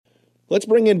Let's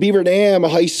bring in Beaver Dam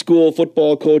High School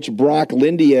football coach Brock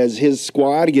Linde as his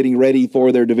squad getting ready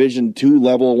for their Division II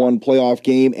Level 1 playoff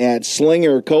game at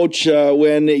Slinger. Coach,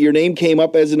 when your name came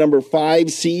up as a number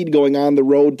 5 seed going on the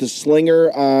road to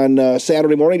Slinger on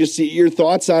Saturday morning, just your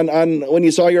thoughts on when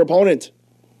you saw your opponent.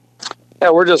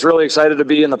 Yeah, we're just really excited to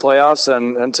be in the playoffs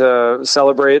and to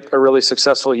celebrate a really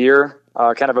successful year,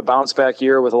 kind of a bounce back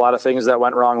year with a lot of things that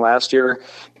went wrong last year.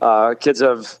 Kids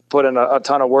have put in a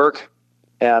ton of work.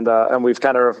 And we've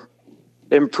kind of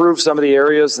improved some of the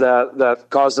areas that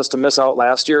caused us to miss out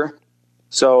last year.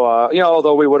 So,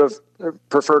 although we would have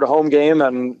preferred a home game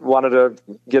and wanted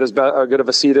to get as good of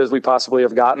a seed as we possibly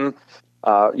have gotten,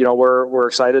 we're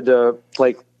excited to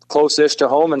play close-ish to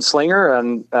home in Slinger,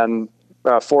 and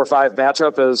 4-5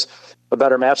 matchup is a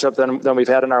better matchup than we've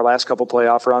had in our last couple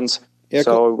playoff runs. Yeah,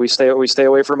 so cool. we stay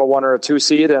away from a 1 or a 2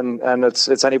 seed, and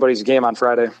it's anybody's game on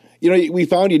Friday. We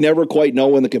found you never quite know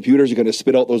when the computers are going to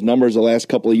spit out those numbers the last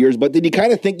couple of years, but did you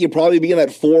kind of think you'd probably be in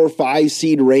that 4 or 5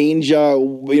 seed range,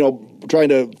 trying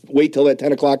to wait till that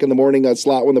 10 o'clock in the morning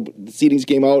slot when the seedings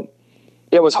came out?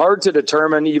 It was hard to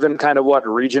determine even kind of what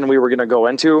region we were going to go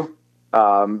into,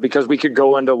 because we could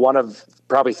go into one of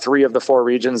probably 3 of the 4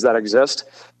 regions that exist.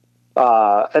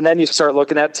 And then you start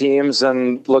looking at teams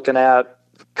and looking at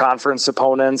conference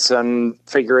opponents and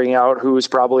figuring out who's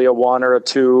probably a 1 or a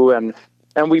 2,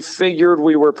 and we figured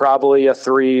we were probably a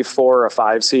 3, 4, or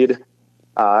 5 seed,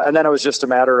 and then it was just a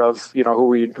matter of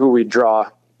who we draw.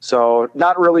 So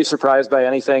not really surprised by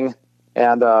anything,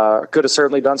 and could have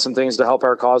certainly done some things to help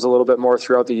our cause a little bit more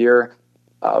throughout the year,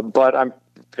 but I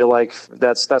feel like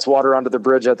that's water under the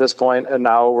bridge at this point, and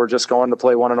now we're just going to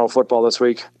play 1-0 football this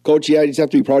week. Coach, I just have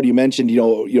to be proud. You mentioned,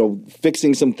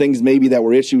 fixing some things maybe that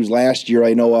were issues last year.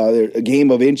 I know a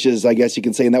game of inches, I guess you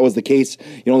can say, and that was the case,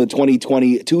 in the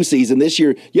 2022 season. This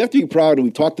year, you have to be proud, and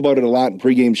we've talked about it a lot in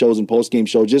pregame shows and postgame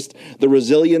shows, just the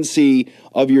resiliency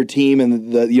of your team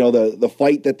and the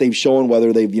fight that they've shown,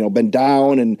 whether they've been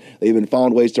down and they've been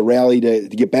found ways to rally to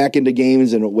get back into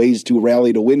games and ways to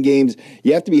rally to win games.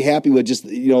 You have to be happy with just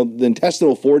the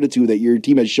intestinal fortitude that your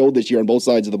team has showed this year on both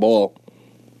sides of the ball.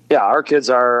 Yeah, our kids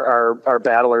are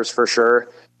battlers for sure,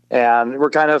 and we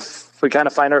kind of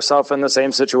find ourselves in the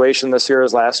same situation this year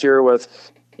as last year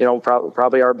with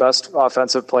probably our best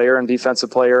offensive player and defensive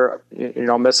player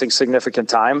missing significant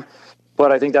time.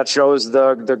 But I think that shows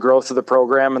the growth of the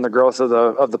program and the growth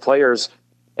of the players.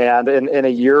 And in a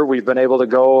year, we've been able to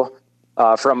go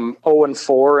from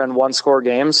 0-4 in 1-score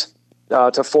games to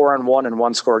 4-1 in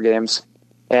 1-score games.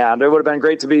 And it would have been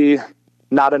great to be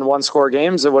not in 1-score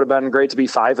games. It would have been great to be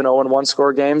 5-0 in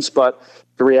 1-score games. But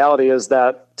the reality is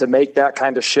that to make that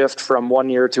kind of shift from one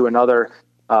year to another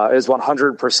is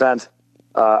 100%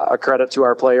 a credit to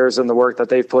our players and the work that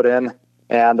they've put in.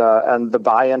 And the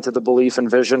buy-in to the belief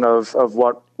and vision of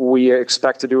what we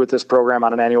expect to do with this program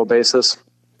on an annual basis.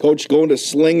 Coach, going to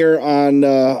Slinger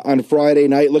on Friday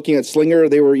night. Looking at Slinger,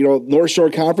 they were North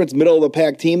Shore Conference, middle of the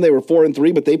pack team. They were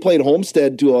 4-3, but they played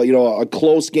Homestead to a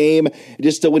close game.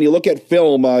 Just when you look at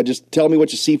film, just tell me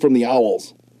what you see from the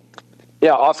Owls.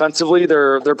 Yeah, offensively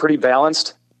they're pretty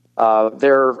balanced.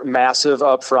 They're massive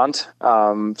up front,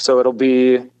 so it'll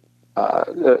be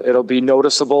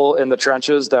noticeable in the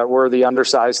trenches that we're the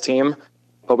undersized team,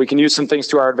 but we can use some things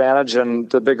to our advantage,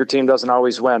 and the bigger team doesn't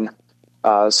always win.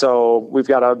 So we've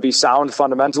got to be sound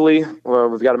fundamentally.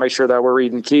 We've got to make sure that we're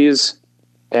reading keys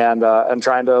and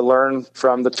trying to learn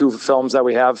from the 2 films that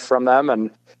we have from them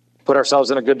and put ourselves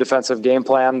in a good defensive game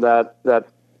plan that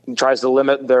tries to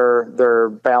limit their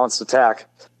balanced attack.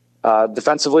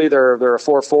 Defensively, they're a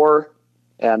 4-4.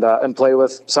 And play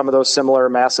with some of those similar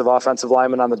massive offensive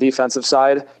linemen on the defensive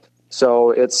side.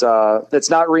 So it's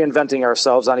not reinventing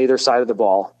ourselves on either side of the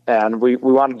ball. And we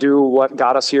want to do what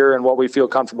got us here and what we feel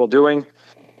comfortable doing.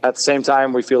 At the same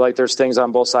time, we feel like there's things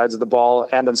on both sides of the ball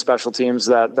and in special teams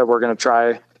that we're going to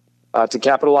try to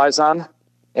capitalize on.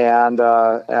 And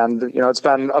it's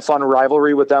been a fun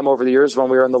rivalry with them over the years when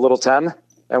we were in the Little 10.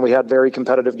 And we had very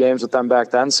competitive games with them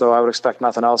back then, so I would expect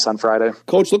nothing else on Friday.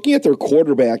 Coach, looking at their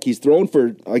quarterback, he's thrown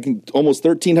for almost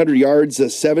 1,300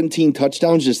 yards, 17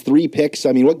 touchdowns, just 3 picks.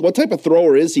 I mean, what type of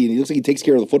thrower is he? He looks like he takes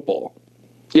care of the football.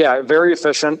 Yeah, very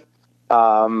efficient.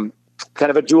 Kind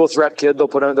of a dual threat kid.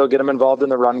 They'll get him involved in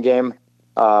the run game.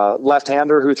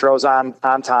 Left-hander who throws on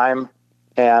time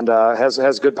and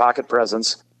has good pocket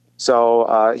presence.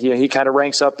 So he kind of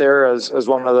ranks up there as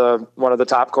one of the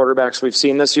top quarterbacks we've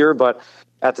seen this year, but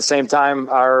at the same time,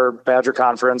 our Badger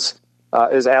Conference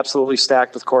is absolutely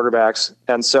stacked with quarterbacks.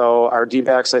 And so our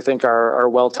D-backs, I think, are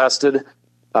well tested.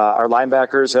 Our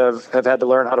linebackers have had to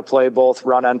learn how to play both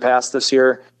run and pass this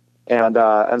year.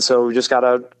 And so we just got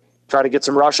to try to get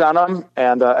some rush on him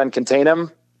and contain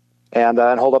him and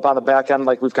hold up on the back end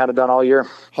like we've kind of done all year.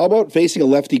 How about facing a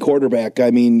lefty quarterback? I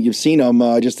mean, you've seen them.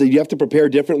 Just do you have to prepare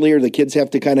differently, or the kids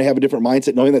have to kind of have a different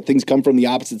mindset, knowing that things come from the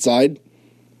opposite side?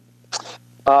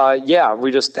 Yeah,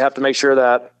 we just have to make sure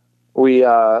that we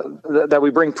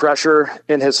bring pressure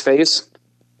in his face.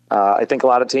 I think a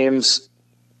lot of teams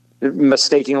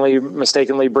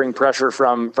mistakenly bring pressure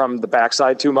from the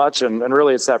backside too much, and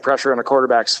really it's that pressure in a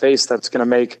quarterback's face that's going to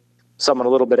make someone a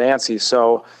little bit antsy.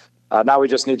 So now we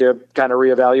just need to kind of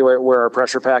reevaluate where our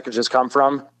pressure packages come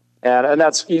from, and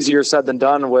that's easier said than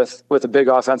done with a big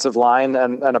offensive line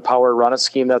and a power run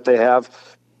scheme that they have.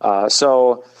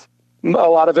 So a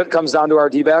lot of it comes down to our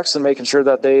D-backs and making sure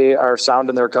that they are sound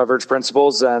in their coverage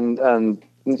principles and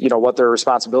what their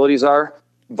responsibilities are.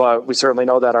 But we certainly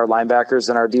know that our linebackers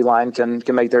and our D-line can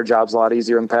make their jobs a lot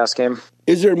easier in the pass game.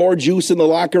 Is there more juice in the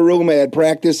locker room at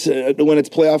practice when it's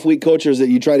playoff week, Coach, or is it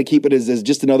you try to keep it as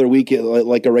just another week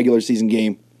like a regular season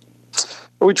game?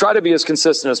 We try to be as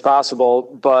consistent as possible,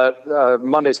 but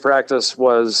Monday's practice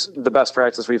was the best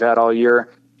practice we've had all year.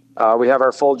 We have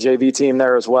our full JV team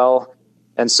there as well.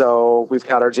 And so we've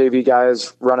got our JV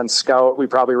guys running scout. We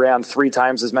probably ran 3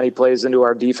 times as many plays into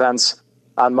our defense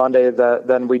on Monday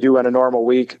than we do in a normal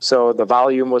week. So the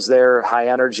volume was there, high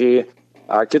energy.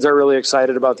 Kids are really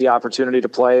excited about the opportunity to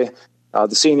play.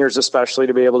 The seniors especially,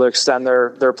 to be able to extend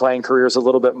their playing careers a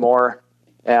little bit more.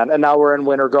 And now we're in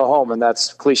win or go home, and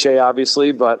that's cliche,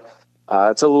 obviously, but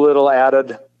it's a little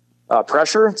added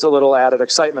pressure. It's a little added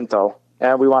excitement, though.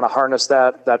 And we want to harness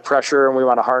that pressure, and we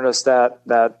want to harness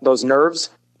those nerves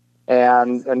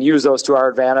and use those to our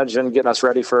advantage and getting us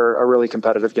ready for a really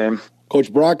competitive game.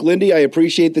 Coach Brock Linde, I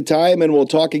appreciate the time, and we'll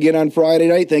talk again on Friday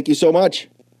night. Thank you so much.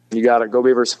 You got it. Go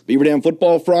Beavers. Beaver Dam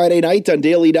football Friday night on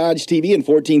Daily Dodge TV and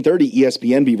 1430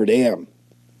 ESPN Beaver Dam.